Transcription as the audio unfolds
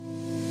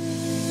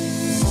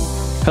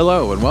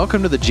Hello, and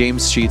welcome to the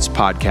James Sheets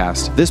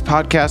Podcast. This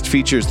podcast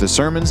features the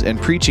sermons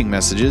and preaching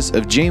messages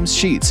of James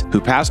Sheets,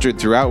 who pastored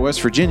throughout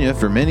West Virginia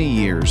for many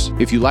years.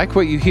 If you like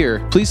what you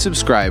hear, please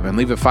subscribe and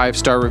leave a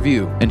 5-star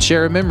review, and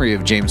share a memory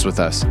of James with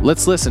us.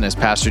 Let's listen as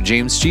Pastor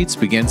James Sheets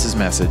begins his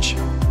message.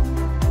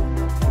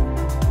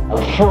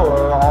 I'm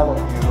sure all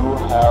of you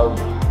have,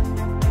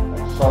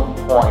 at some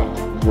point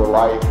in your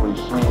life,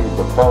 received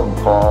a phone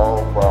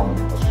call from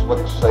a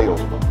slick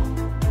salesman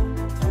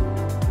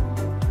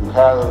who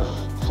has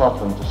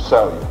something to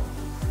sell you.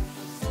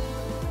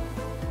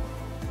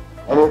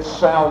 And it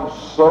sounds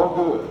so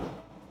good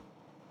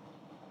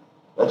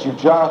that you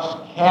just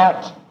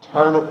can't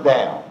turn it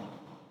down.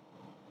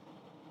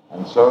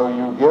 And so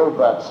you give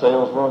that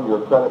salesman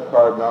your credit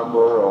card number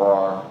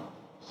or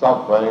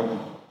something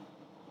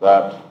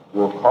that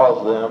will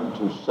cause them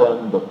to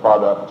send the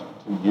product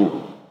to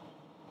you.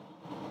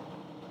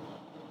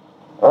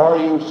 Or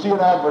you see an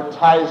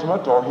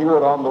advertisement or hear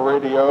it on the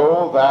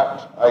radio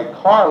that a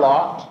car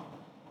lot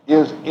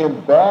is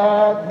in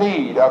bad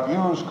need of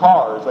used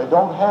cars. They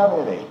don't have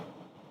any.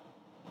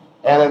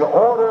 And in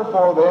order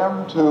for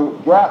them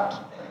to get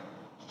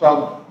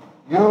some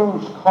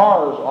used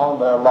cars on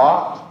their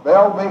lot,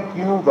 they'll make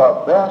you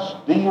the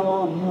best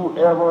deal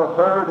you ever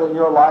heard in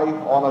your life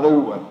on a new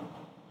one.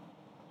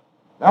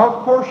 Now,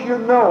 of course, you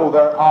know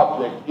their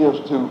object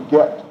is to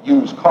get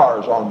used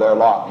cars on their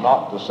lot,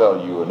 not to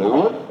sell you a new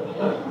one.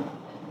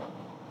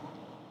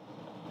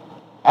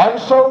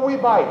 And so we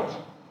bite.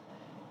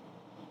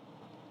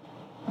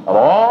 And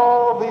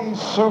all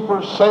these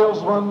super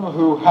salesmen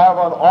who have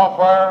an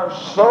offer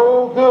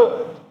so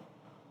good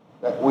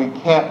that we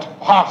can't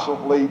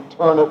possibly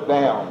turn it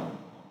down.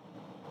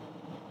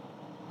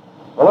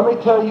 Well, let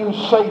me tell you,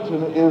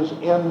 Satan is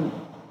in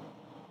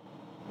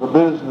the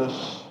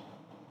business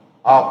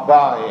of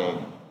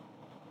buying.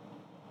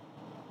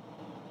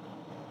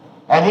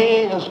 And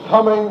he is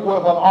coming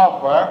with an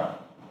offer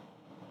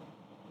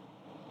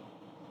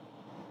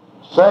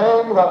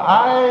saying that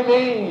I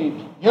need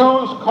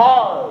used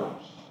cars.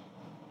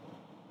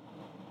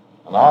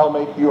 And I'll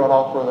make you an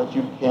offer that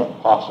you can't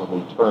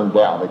possibly turn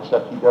down,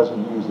 except he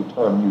doesn't use the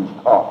term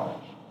used cars.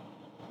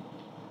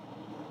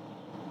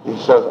 He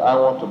says, I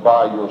want to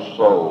buy your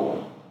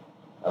soul,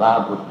 and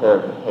I'm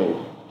prepared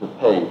to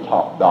pay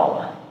top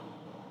dollar.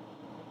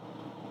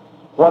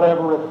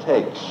 Whatever it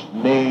takes,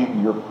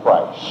 name your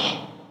price.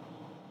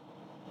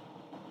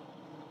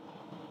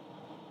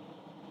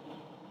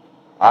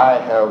 I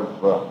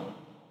have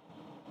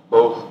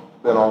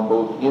been on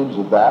both ends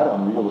of that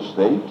on real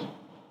estate,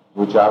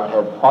 which I've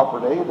had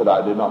property that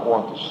I did not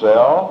want to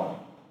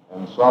sell,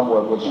 and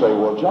someone would say,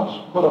 well,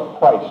 just put a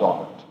price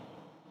on it.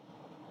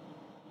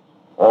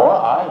 Or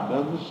I've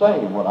done the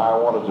same when I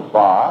wanted to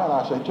buy, and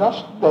I say,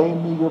 just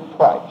name me your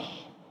price.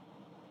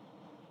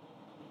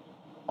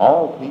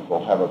 All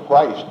people have a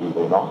price, do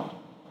they not?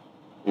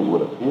 It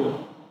would appear.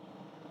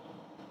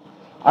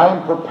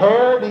 I'm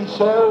prepared, he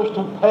says,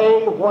 to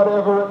pay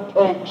whatever it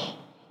takes,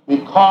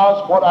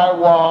 because what I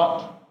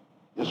want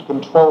is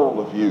control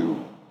of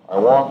you. I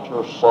want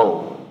your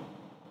soul.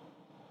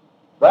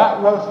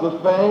 That was the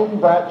thing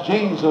that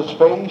Jesus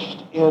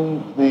faced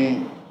in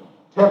the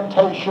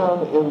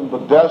temptation in the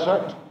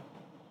desert,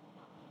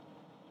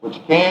 which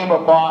came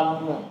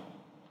upon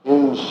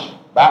his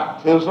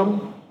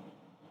baptism.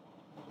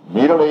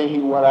 Immediately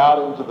he went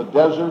out into the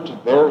desert,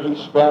 and there he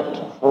spent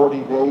 40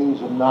 days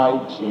and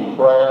nights in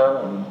prayer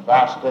and in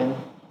fasting.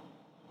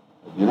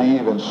 I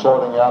believe in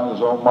sorting out in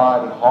his own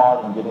mind and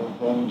heart and getting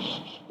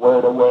things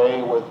squared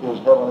away with his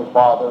Heavenly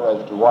Father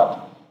as to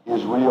what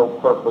his real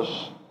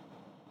purpose,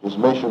 his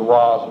mission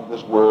was in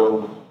this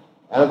world.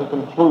 And at the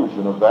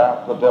conclusion of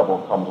that, the devil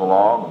comes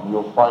along, and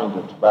you'll find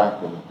it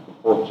back in the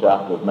 4th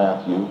chapter of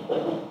Matthew.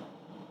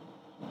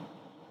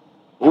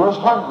 He was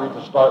hungry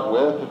to start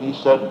with, and he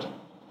said,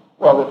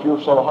 well, if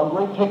you're so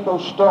hungry, take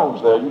those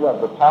stones there. You have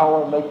the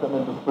power and make them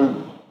into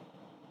food.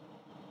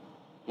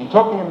 He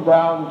took him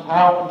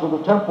downtown to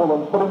the temple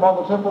and put him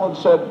on the temple and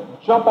said,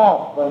 jump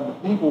off, and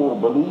the people will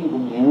believe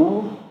in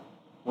you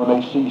when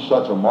they see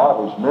such a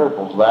marvelous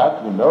miracle as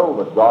that. You know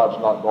that God's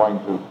not going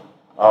to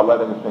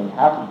let anything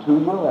happen to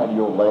you, and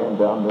you'll lay him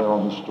down there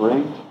on the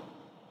street.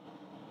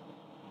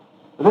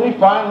 But then he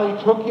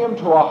finally took him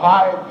to a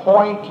high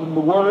point in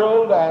the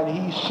world, and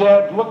he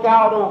said, look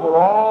out over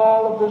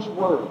all of this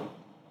world.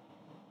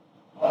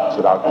 He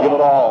said, I'll give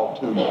it all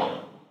to you.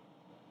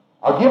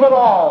 I'll give it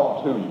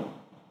all to you.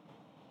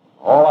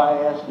 All I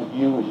ask of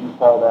you is you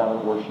fall down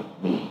and worship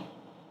me.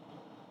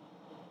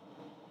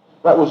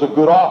 That was a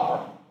good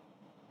offer.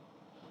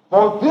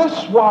 For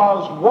this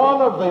was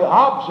one of the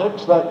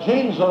objects that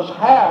Jesus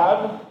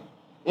had,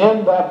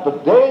 in that the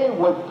day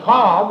would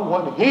come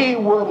when he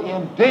would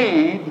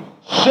indeed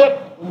sit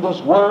in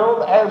this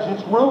world as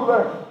its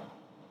ruler,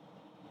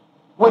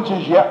 which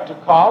is yet to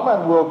come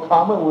and will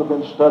come, and we've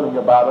been studying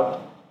about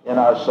it in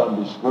our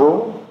Sunday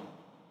school.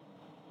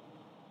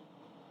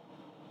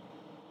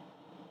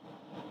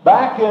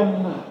 Back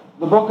in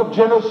the book of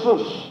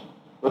Genesis,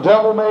 the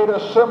devil made a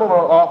similar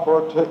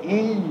offer to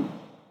Eve.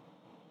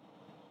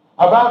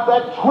 about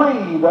that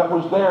tree that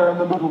was there in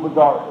the middle of the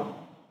garden.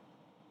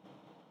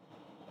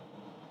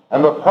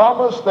 And the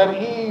promise that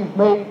Eve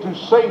made to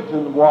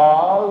Satan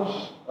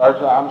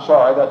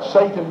that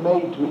Satan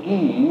made to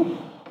Eve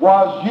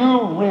was,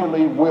 you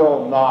really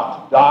will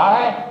not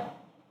die.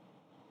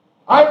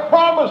 I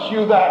promise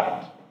you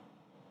that.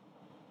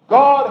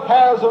 God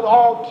has an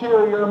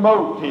ulterior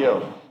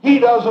motive. He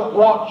doesn't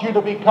want you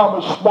to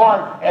become as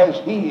smart as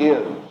he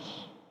is.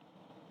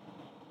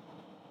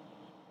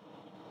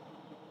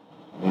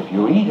 And if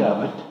you eat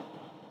of it,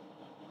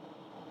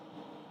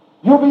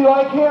 you'll be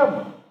like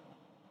him.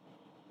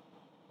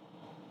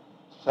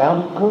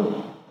 Sounded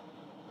good.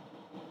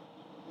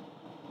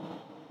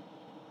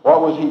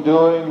 What was he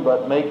doing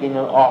but making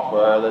an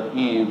offer that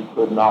Eve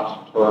could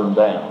not turn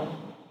down?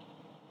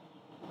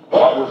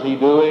 What was he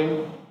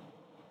doing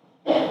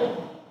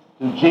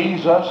to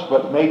Jesus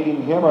but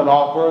making him an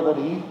offer that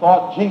he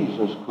thought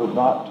Jesus could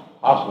not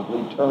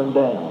possibly turn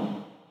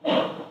down?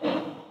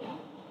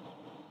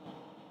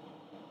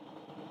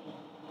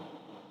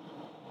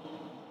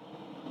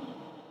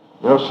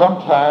 You know,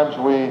 sometimes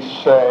we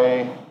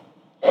say,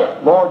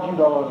 Lord, you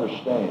don't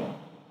understand.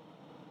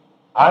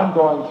 I'm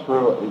going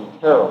through a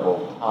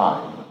terrible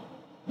time.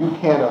 You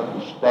can't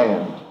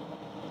understand.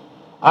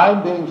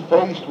 I'm being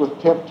faced with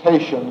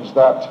temptations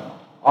that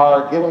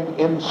are getting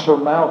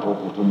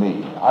insurmountable to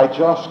me. I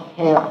just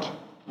can't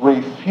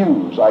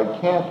refuse. I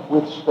can't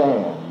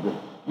withstand.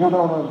 You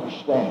don't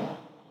understand.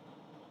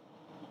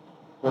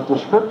 But the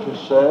Scripture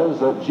says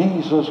that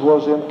Jesus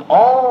was in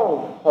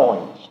all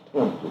points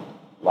tempted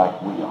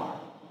like we are.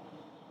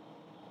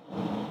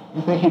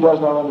 You think he does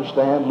not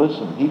understand?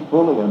 Listen, he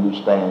fully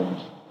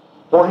understands.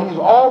 For he's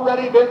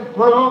already been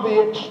through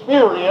the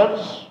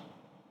experience.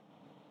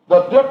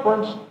 The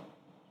difference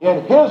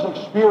in his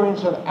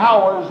experience and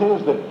ours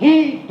is that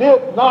he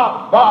did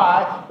not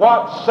buy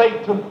what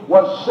Satan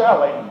was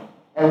selling,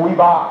 and we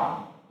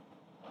buy.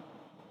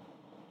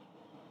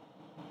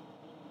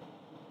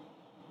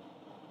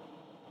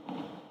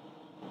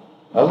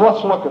 Now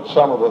let's look at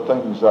some of the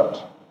things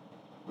that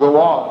go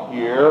on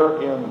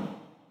here in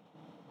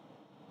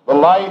the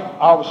life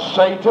of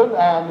Satan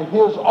and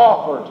his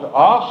offer to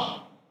us.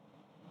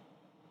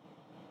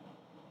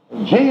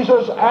 And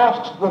Jesus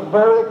asks the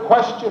very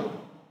question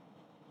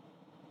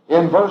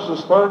in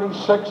verses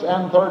 36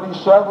 and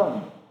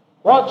 37.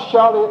 What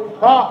shall it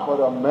profit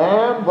a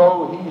man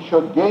though he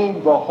should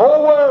gain the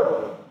whole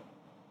world,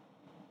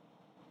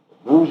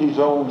 but lose his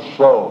own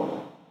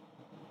soul?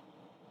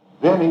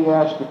 Then he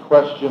asks the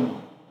question,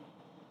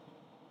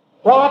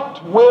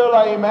 what will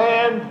a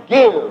man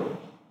give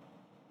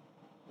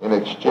in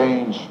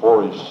exchange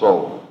for his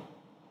soul?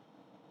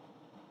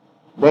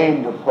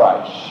 Name your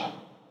price,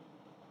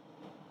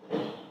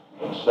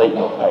 and Satan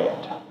will pay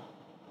it.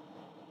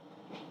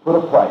 Just put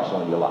a price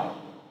on your life.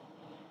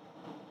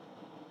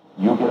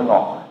 You get an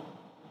offer.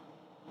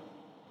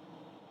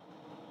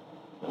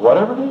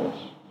 Whatever it is.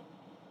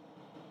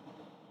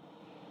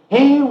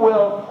 He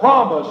will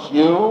promise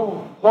you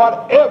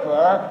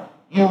whatever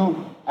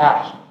you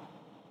ask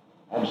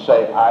and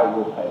say, I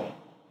will pay.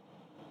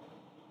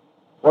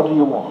 What do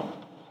you want?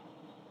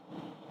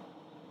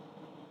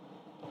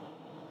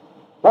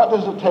 What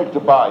does it take to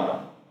buy you?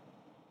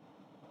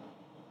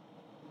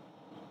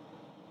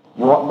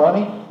 You want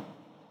money?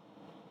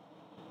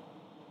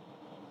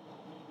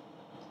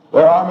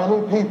 There are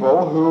many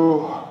people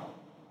who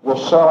will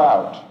sell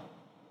out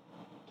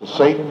to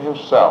Satan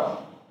himself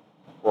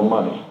for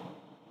money.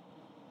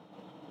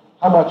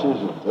 How much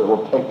is it that it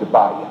will take to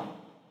buy you?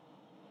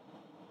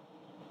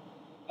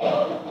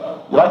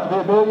 You like to be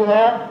a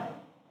millionaire?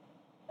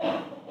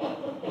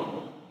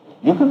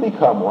 You can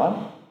become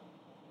one.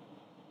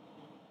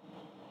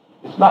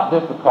 It's not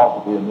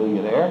difficult to be a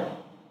millionaire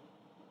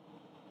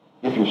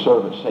if you're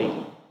serving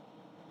Satan.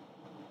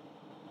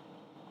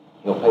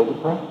 He'll pay the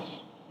price.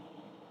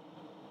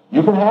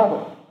 You can have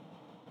it.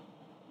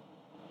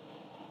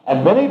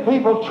 And many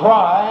people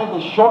try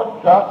the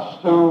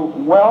shortcuts to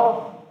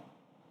wealth.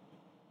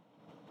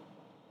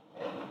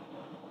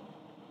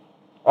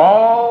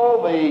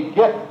 All the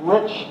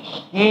get-rich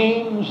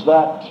schemes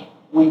that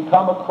we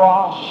come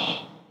across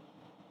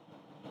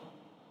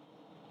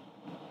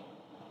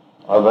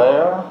are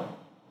there.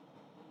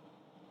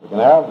 You can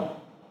have them.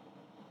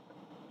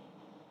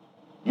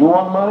 You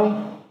want money?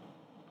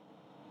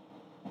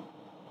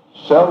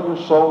 Sell your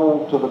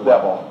soul to the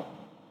devil.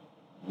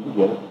 You can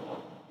get it.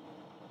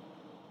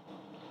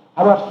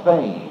 How about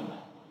fame?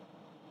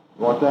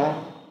 You want that?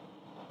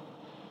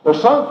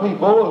 There's some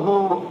people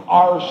who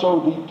are so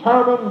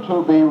determined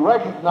to be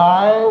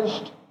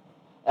recognized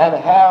and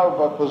have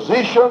a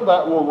position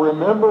that will be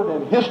remembered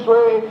in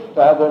history,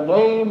 to have their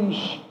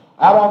names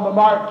out on the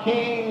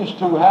marquees,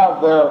 to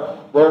have their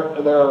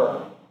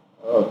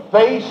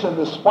face in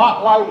the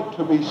spotlight,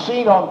 to be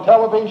seen on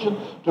television,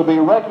 to be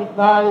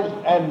recognized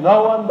and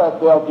known,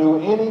 that they'll do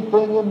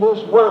anything in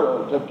this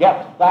world to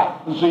get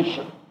that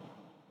position.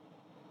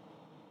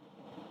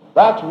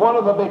 That's one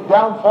of the big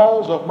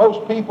downfalls of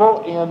most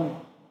people in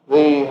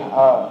the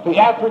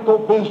theatrical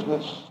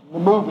business, the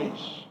movies,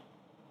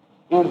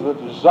 is the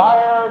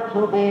desire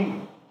to be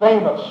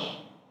famous.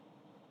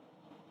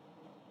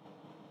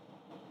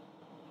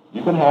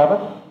 You can have it.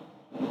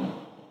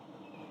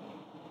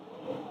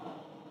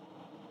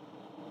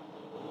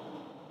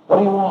 What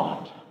do you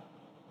want?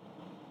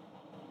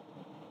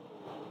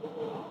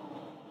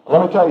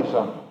 Let me tell you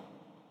something.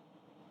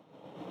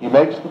 He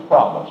makes the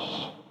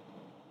promise,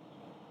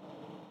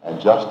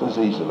 and just as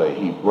easily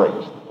he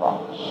breaks the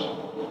promise.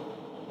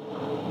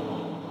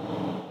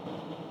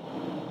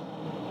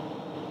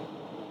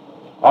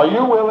 Are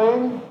you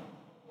willing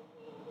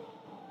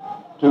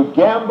to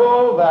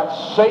gamble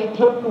that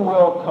Satan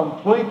will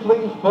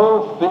completely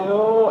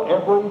fulfill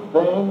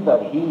everything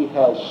that he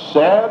has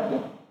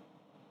said?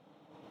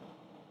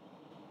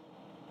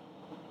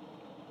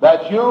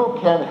 That you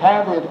can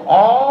have it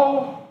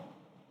all?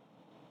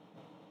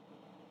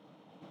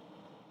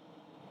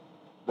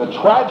 The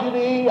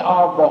tragedy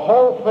of the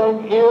whole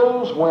thing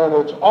is when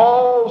it's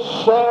all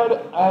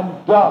said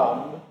and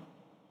done,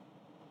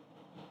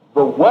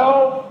 the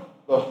wealth,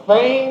 the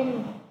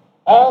fame,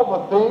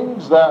 all the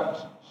things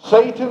that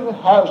Satan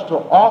has to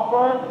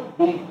offer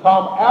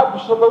become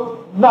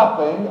absolute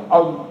nothing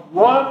of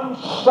 1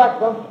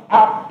 second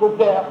after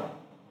death,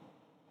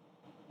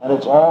 and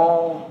it's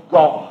all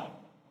gone.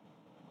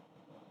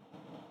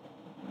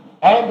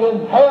 And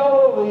in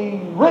hell, the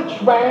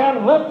rich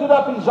man lifted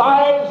up his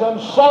eyes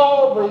and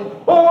saw the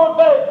poor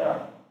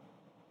beggar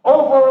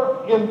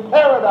over in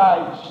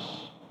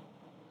paradise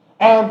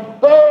and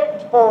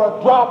begged for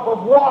a drop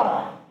of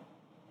water,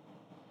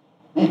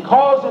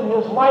 because in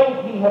his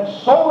life he had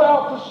sold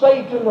out to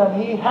Satan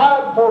and he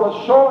had for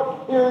a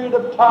short period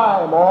of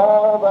time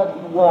all that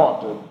he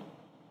wanted.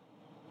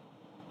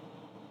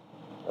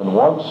 And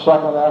 1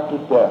 second after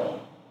death,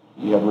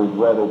 he had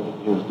regretted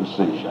his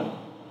decision.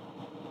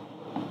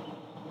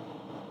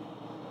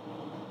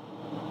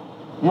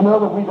 You know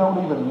that we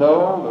don't even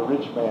know the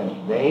rich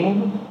man's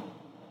name?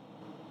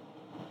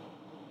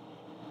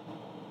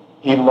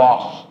 He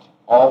lost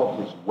all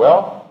of his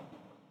wealth.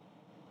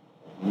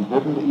 He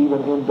didn't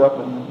even end up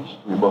in the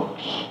history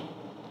books.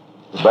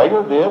 The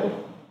beggar did.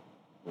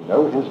 We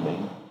know his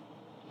name.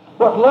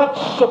 But let's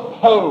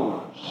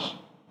suppose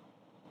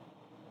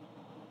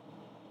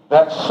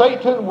that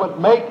Satan would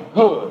make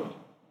good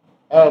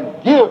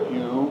and give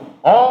you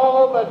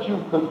all that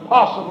you could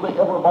possibly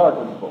ever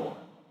bargain for.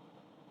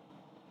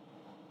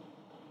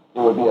 It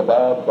would be a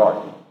bad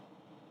bargain.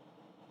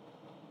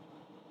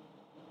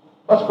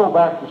 Let's go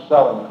back to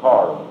selling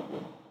cars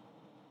again.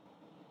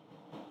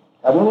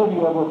 Have any of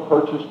you ever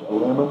purchased a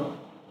lemon?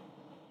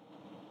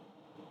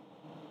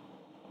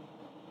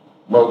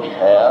 Most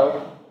have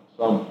at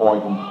some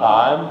point in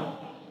time.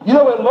 You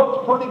know, it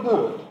looks pretty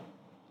good.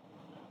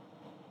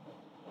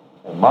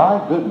 And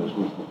my goodness,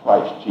 was the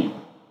price cheap.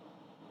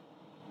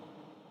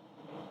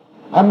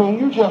 I mean,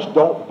 you just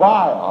don't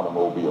buy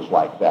automobiles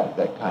like that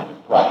kind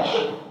of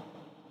price.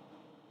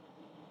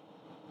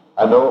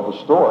 I know of a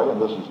story,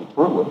 and this is a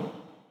true one,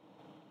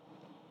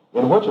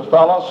 in which a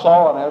fellow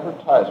saw an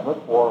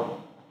advertisement for a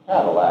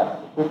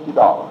Cadillac for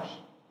 $50.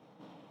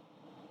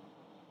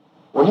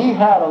 Well, he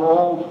had an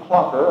old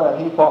clunker,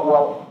 and he thought,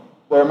 well,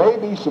 there may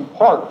be some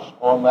parts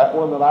on that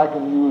one that I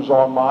can use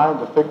on mine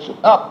to fix it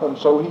up, and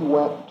so he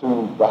went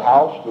to the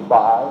house to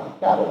buy the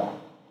Cadillac.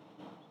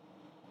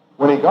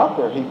 When he got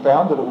there, he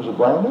found that it was a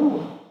brand new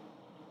one.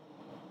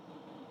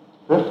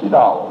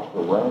 $50 for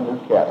a brand new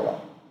Cadillac.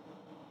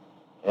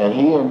 And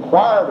he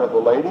inquired of the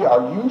lady,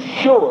 are you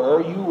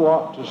sure you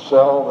want to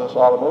sell this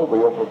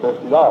automobile for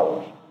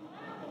 $50?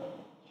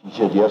 She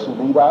said, yes,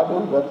 indeed, I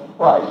do. That's the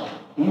price.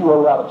 He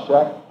wrote out a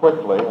check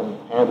quickly and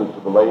handed it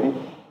to the lady.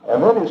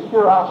 And then his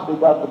curiosity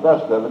got the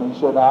best of it. And he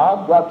said, now,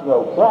 I've got to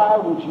know, why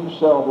would you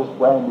sell this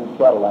brand new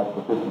Cadillac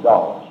for $50?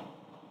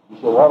 He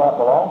said, well, that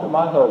belonged to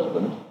my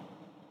husband.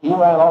 He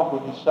ran off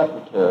with his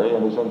secretary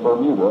and is in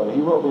Bermuda. And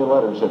he wrote me a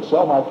letter and said,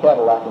 sell my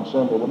Cadillac and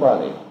send me the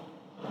money.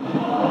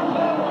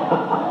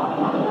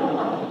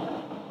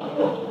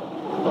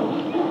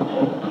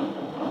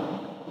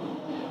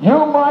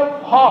 You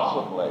might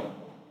possibly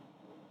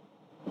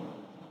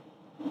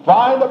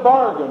find a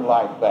bargain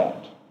like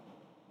that.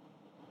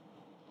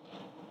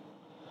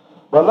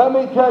 But let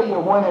me tell you,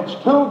 when it's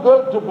too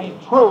good to be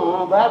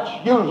true,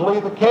 that's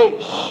usually the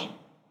case.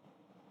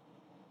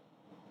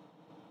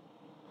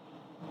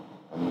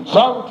 And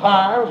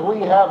sometimes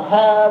we have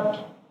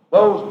had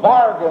those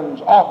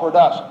bargains offered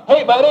us.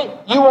 Hey, buddy,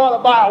 you want to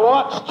buy a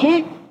watch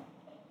cheap?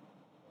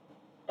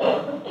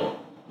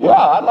 Yeah,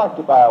 I'd like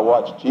to buy a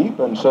watch cheap,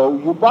 and so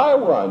you buy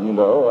one,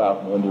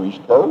 out under his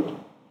coat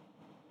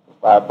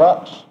for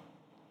 $5.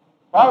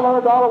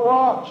 $500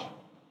 watch.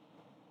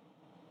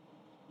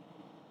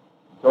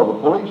 So the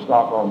police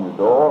knock on your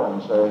door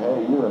and say,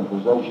 hey, you're in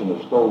possession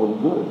of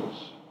stolen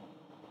goods.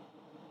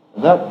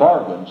 And that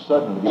bargain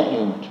suddenly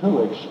became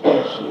too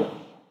expensive.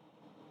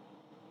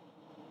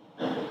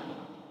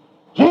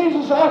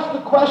 Jesus asked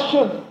the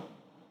question,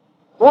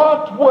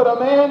 what would a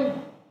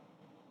man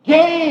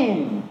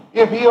gain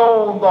if he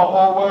owned the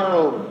whole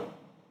world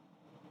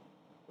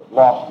but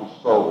lost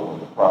his soul in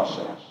the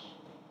process?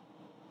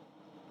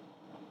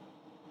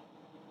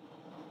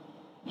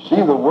 See,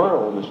 the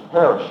world is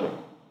perishing.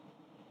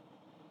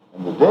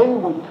 And the day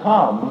would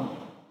come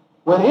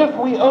when if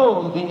we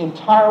owned the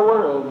entire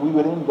world, we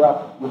would end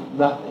up with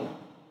nothing.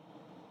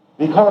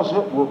 Because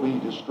it will be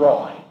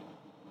destroyed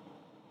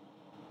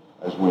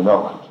as we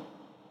know it.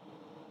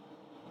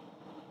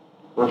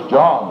 1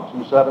 John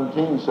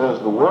 2:17 says,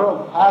 the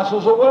world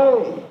passes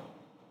away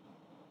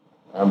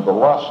and the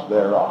lust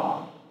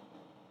thereof.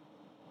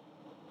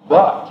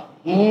 But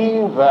he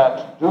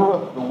that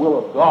doeth the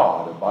will of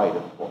God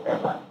abideth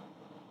forever.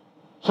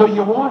 So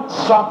you want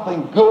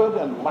something good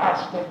and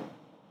lasting,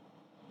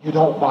 you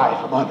don't buy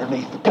from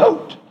underneath the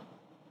coat.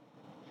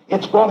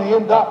 It's going to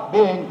end up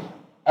being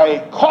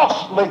a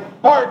costly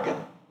bargain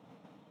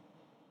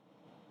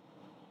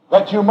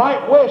that you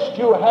might wish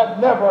you had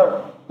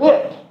never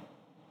bit.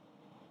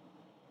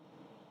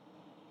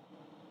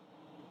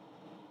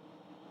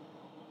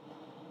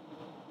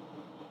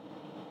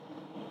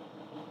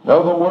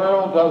 No, the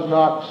world does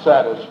not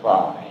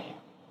satisfy.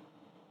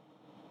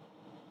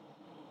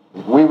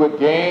 If we would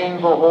gain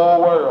the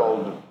whole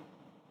world,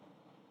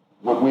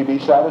 would we be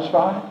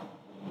satisfied?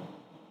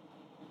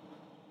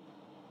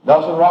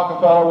 Nelson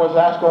Rockefeller was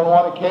asked on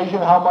one occasion,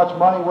 how much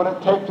money would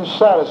it take to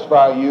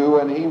satisfy you?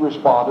 And he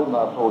responded, and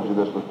I've told you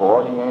this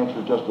before, he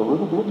answered, just a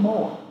little bit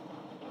more.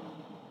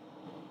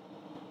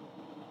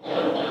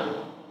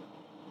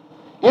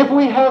 If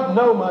we have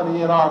no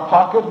money in our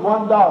pocket,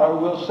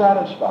 $1 will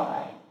satisfy.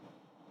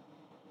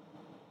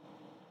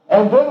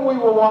 And then we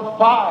will want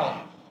 5.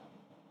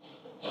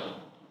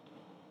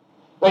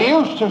 They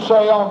used to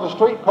say on the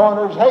street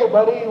corners, hey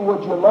buddy,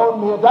 would you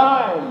loan me a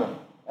dime?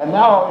 And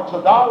now it's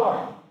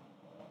 $1.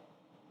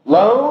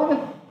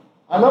 Loan?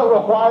 I don't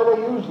know why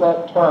they use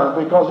that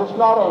term, because it's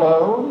not a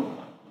loan.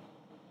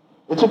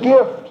 It's a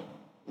gift,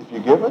 if you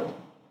give it.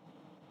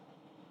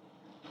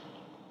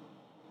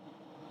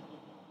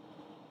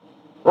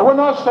 But we're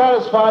not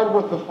satisfied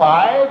with the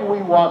 5.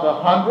 We want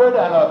 100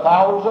 and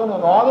 1,000,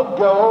 and on it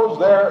goes.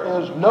 There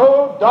is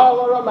no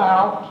dollar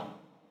amount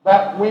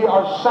that we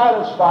are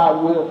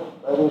satisfied with,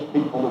 that is,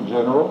 people in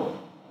general,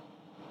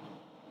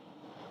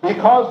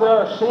 because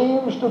there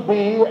seems to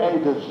be a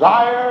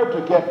desire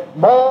to get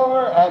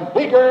more and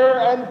bigger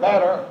and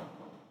better.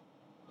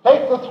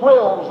 Take the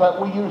thrills that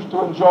we used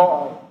to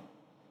enjoy.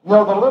 You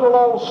know, the little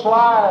old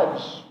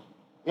slides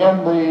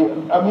in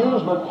the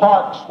amusement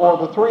parks for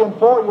the 3- and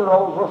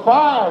 4-year-olds were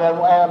fine.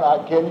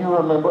 And can you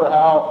remember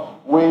how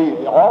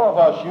all of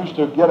us used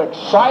to get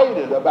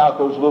excited about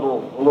those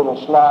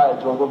little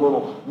slides or the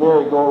little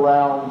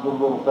merry-go-rounds and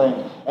little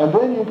things. And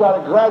then you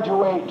got to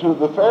graduate to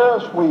the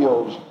Ferris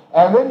wheels.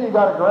 And then you've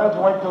got to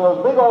graduate to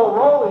those big old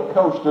roller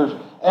coasters,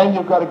 and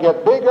you've got to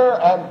get bigger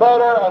and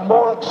better and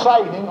more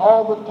exciting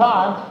all the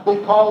time,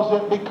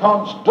 because it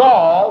becomes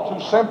dull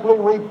to simply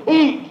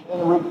repeat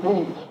and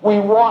repeat. We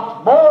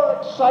want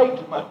more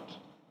excitement.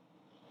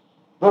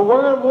 The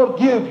world will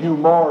give you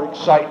more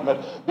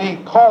excitement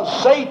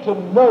because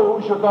Satan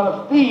knows you're going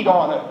to feed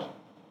on it.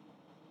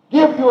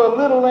 Give you a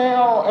little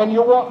now, and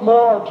you want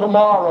more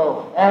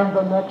tomorrow and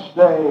the next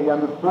day,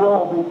 and the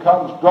thrill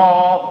becomes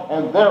dull,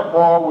 and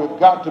therefore we've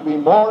got to be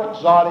more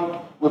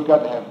exotic. We've got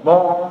to have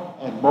more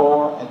and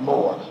more and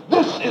more.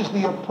 This is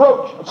the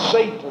approach of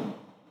Satan,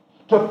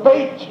 to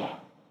bait you.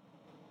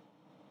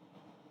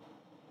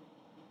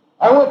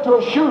 I went to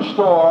a shoe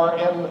store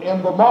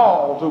in the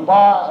mall to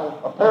buy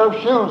a pair of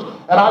shoes,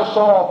 and I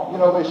saw,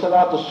 they set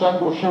out the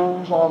single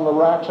shoes on the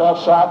racks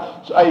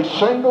outside. A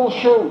single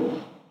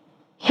shoe.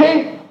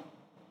 Cheap.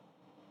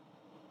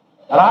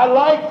 And I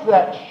liked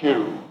that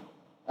shoe.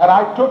 And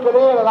I took it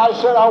in and I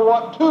said, I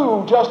want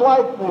 2 just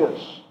like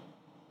this.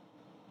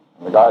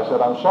 And the guy said,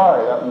 I'm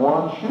sorry, that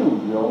one shoe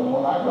is the only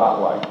one I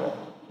got like that.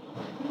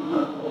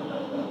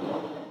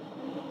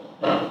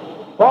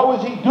 What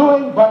was he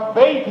doing but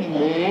baiting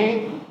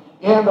me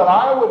in that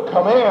I would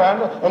come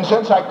in, and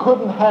since I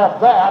couldn't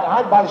have that,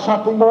 I'd buy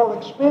something more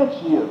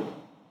expensive.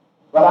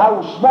 But I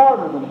was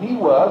smarter than he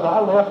was. I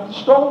left the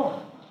store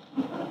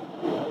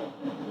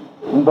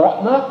and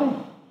bought nothing.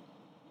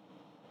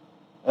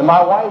 And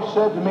my wife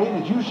said to me,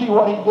 did you see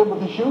what he did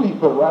with the shoe? He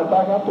put it right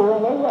back up there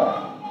on that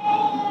rack.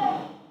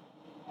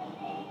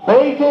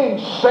 Baiting.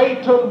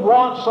 Satan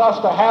wants us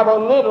to have a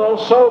little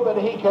so that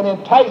he can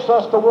entice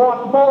us to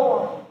want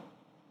more.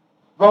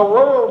 The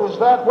world is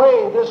that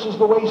way. This is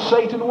the way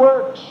Satan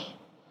works.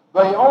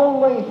 The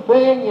only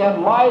thing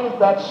in life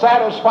that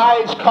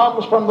satisfies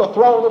comes from the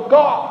throne of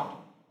God.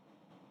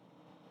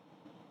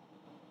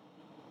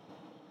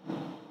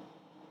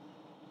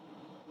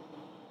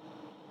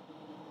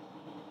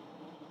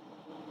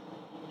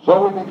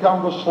 So we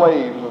become the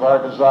slaves of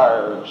our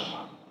desires.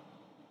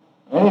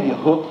 Any of you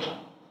hooked?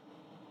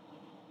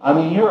 I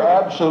mean, you're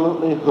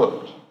absolutely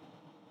hooked.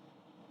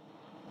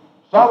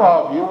 Some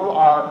of you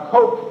are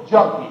Coke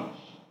junkies.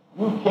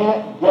 You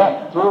can't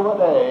get through a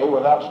day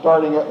without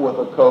starting it with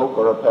a Coke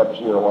or a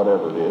Pepsi or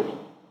whatever it is.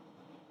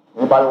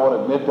 Anybody want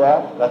to admit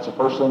that? That's the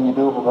first thing you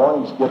do in the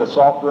morning is get a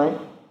soft drink?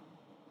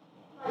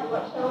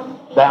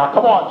 Now,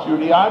 come on,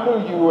 Judy. I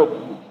knew you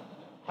would.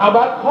 How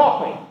about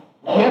coffee?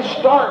 You can't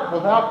start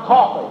without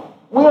coffee.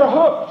 We're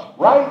hooked,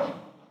 right?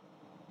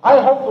 I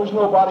hope there's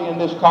nobody in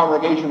this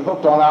congregation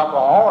hooked on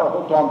alcohol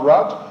or hooked on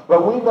drugs,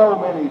 but we know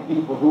many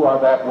people who are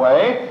that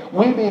way.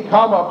 We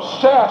become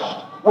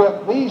obsessed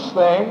with these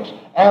things,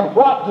 and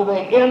what do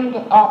they end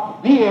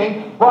up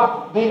being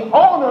but the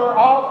owner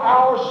of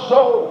our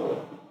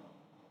soul?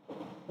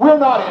 We're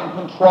not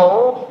in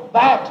control.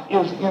 That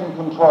is in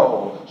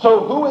control.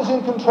 So who is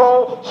in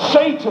control?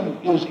 Satan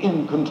is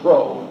in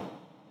control.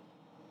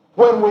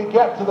 When we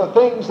get to the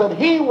things that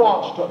he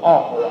wants to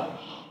offer us.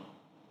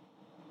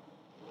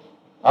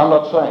 I'm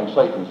not saying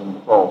Satan's in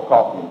control of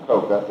coffee and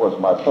Coke. That was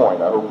my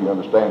point. I hope you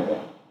understand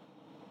that.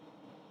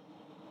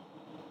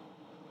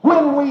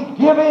 When we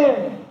give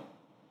in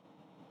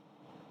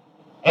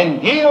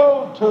and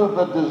yield to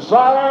the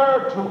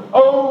desire to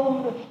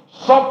own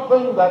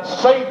something that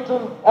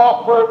Satan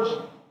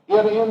offers,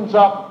 it ends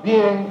up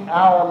being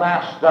our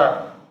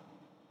master.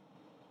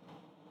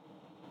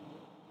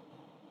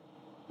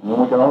 And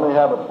we can only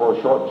have it for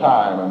a short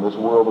time, and this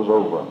world is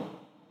over.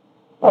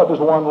 What does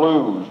one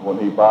lose when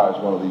he buys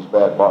one of these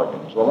bad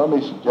bargains? Well, let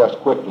me suggest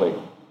quickly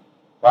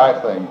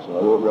 5 things, and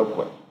I'll do it real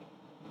quick.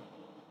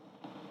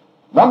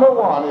 Number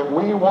 1, if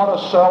we want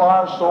to sell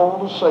our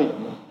soul to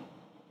Satan,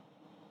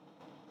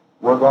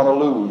 we're going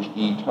to lose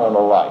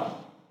eternal life.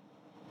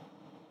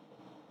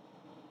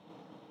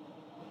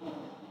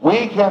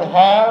 We can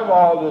have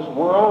all this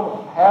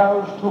world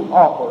has to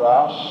offer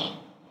us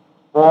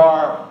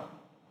for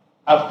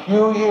a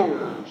few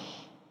years,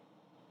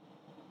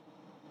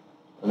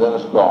 and then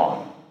it's gone.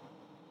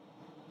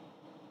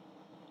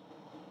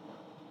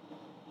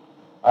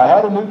 I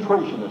had a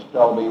nutritionist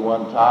tell me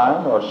one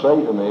time, or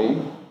say to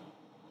me,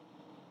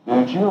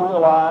 did you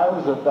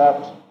realize that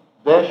that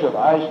dish of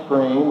ice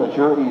cream that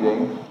you're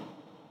eating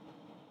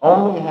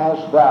only has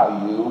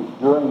value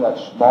during that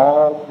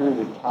small period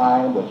of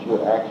time that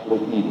you're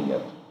actually eating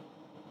it?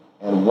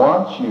 And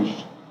once you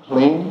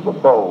clean the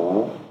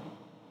bowl,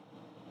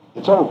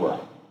 it's over.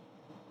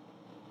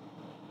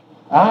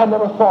 I had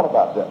never thought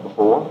about that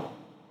before.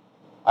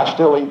 I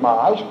still eat my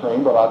ice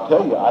cream, but I'll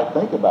tell you, I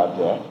think about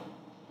that.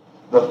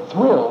 The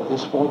thrill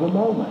is for the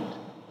moment.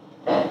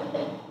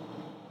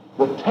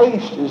 The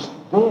taste is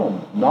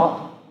then,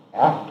 not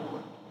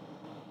afterward.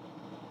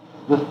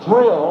 The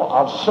thrill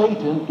of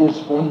Satan is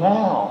for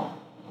now.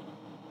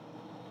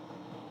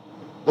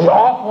 The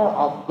offer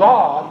of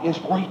God is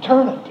for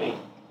eternity.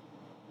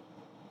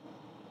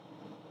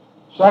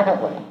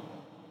 Secondly,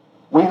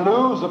 we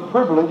lose the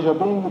privilege of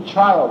being the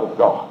child of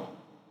God.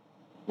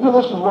 You know,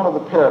 this is one of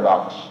the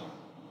paradoxes.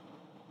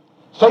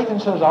 Satan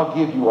says, I'll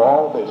give you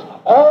all this,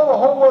 all the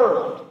whole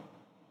world.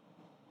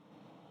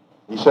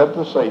 He said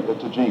to Satan,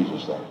 to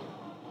Jesus that.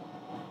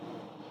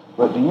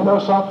 But do you know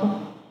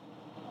something?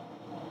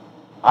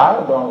 I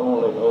don't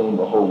only own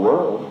the whole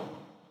world.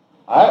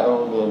 I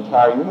own the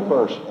entire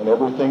universe and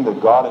everything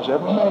that God has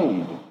ever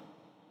made.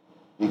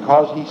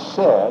 Because he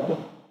said,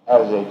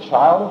 as a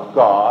child of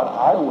God,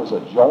 I was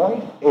a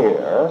joint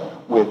heir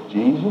with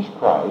Jesus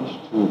Christ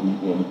to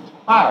the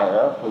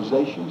entire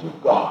possessions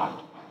of God.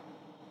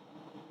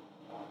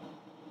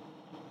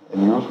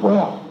 And you as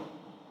well.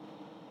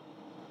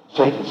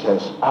 Satan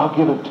says, I'll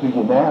give it to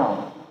you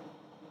now.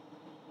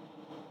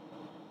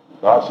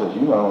 God says,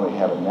 you not only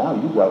have it now,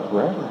 you've got it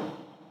forever.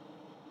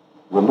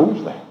 We'll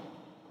lose that.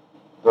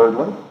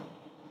 Thirdly,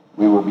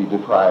 we will be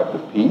deprived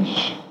of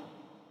peace.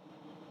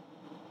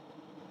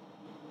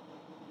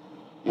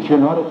 If you're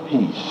not at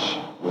peace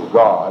with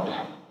God,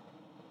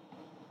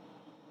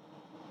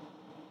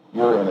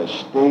 you're in a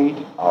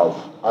state of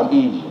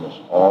uneasiness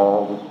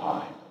all the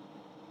time.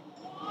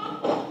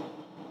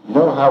 You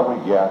know how we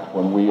get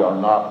when we are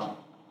not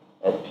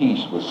at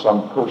peace with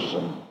some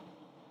person?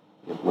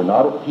 If we're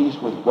not at peace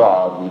with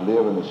God, we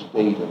live in a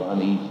state of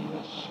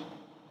uneasiness.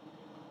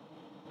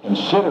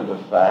 Consider the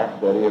fact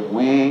that if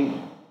we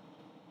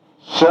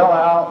sell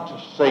out to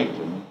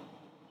Satan,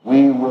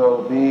 we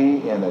will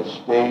be in a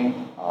state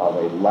of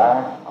a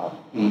lack of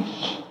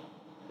peace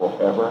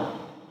forever,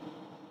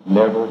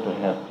 never to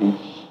have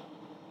peace.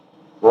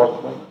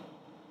 Fourthly,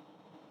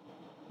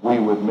 we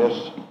would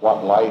miss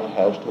what life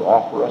has to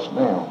offer us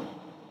now.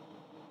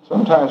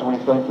 Sometimes we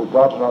think that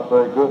God's not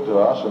very good to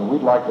us, and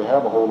we'd like to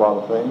have a whole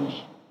lot of things.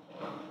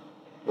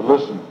 But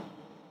listen,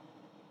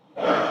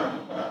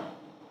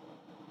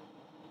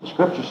 the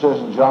Scripture says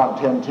in John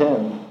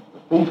 10:10, the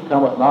thief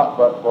cometh not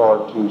but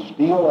for to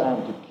steal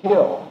and to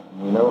kill.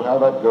 And we know how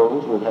that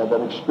goes. We've had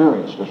that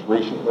experience just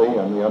recently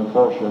and the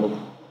unfortunate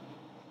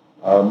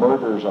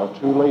murders of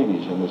 2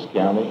 ladies in this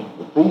county.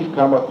 The thief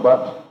cometh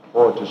but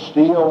for to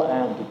steal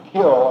and to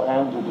kill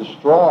and to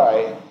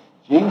destroy.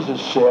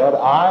 Jesus said,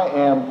 I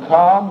am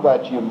come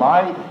that you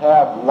might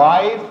have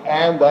life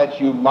and that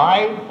you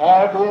might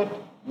have it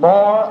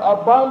more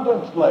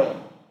abundantly.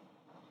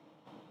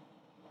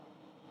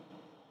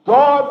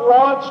 God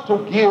wants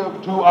to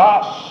give to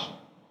us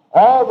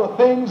all the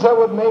things that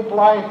would make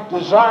life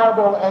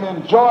desirable and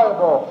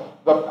enjoyable.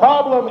 The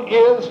problem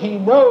is he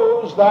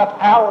knows that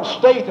our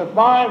state of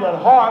mind and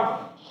heart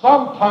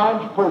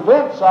sometimes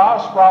prevents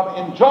us from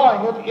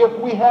enjoying it if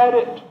we had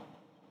it.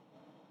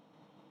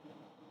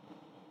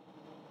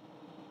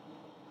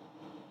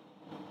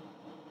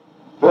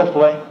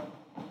 Fifthly,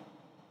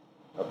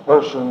 a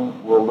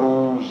person will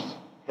lose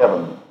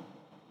heaven.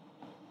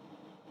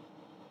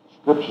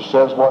 Scripture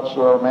says,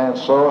 whatsoever a man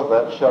soweth,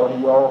 that shall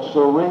he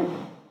also reap.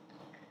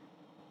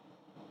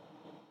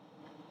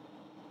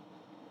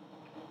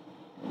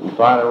 We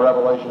find in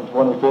Revelation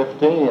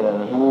 20:15,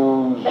 and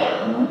whose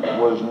name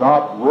was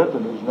not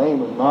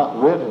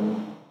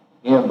written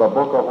in the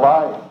book of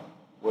life,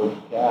 was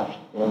cast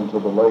into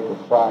the lake of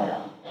fire.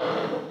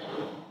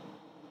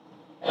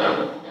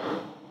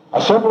 I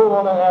simply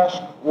want to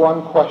ask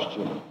one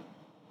question.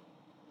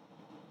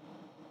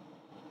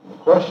 The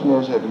question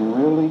is, have you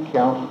really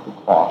counted the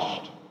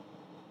cost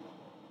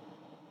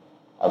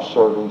of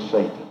serving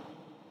Satan,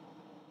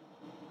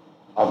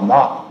 of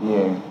not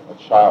being a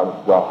child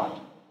of God?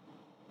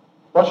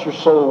 What's your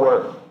soul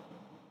worth?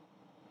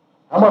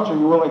 How much are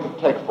you willing to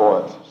take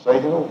for it?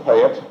 Satan will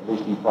pay it. At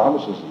least he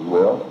promises he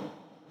will.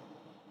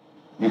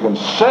 You can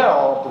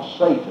sell to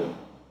Satan,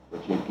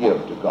 but you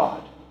give to God.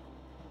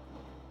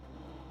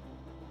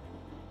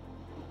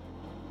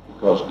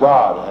 Because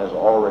God has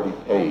already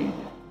paid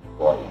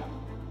for you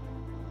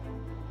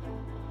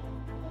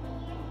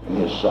in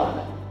his Son.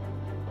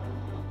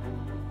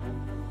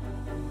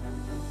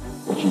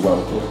 What you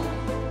going to do?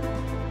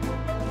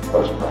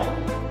 Let's pray.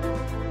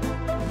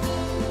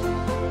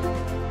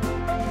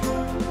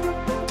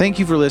 Thank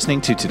you for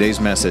listening to today's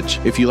message.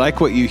 If you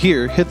like what you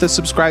hear, hit the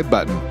subscribe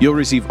button. You'll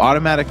receive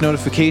automatic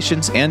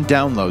notifications and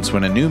downloads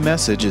when a new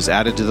message is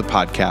added to the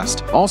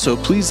podcast. Also,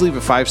 please leave a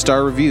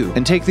 5-star review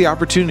and take the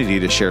opportunity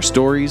to share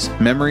stories,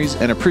 memories,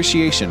 and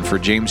appreciation for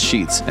James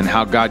Sheets and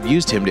how God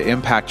used him to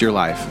impact your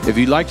life. If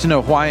you'd like to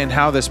know why and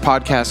how this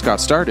podcast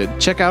got started,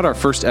 check out our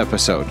first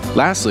episode.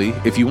 Lastly,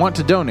 if you want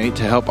to donate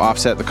to help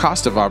offset the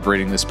cost of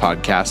operating this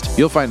podcast,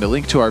 you'll find a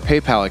link to our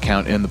PayPal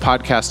account in the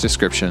podcast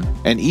description,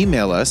 and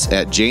email us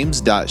at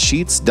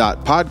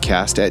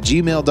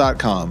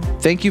james.sheets.podcast@gmail.com.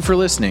 Thank you for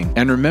listening,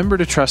 and remember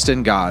to trust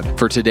in God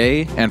for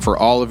today and for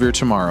all of your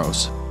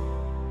tomorrows.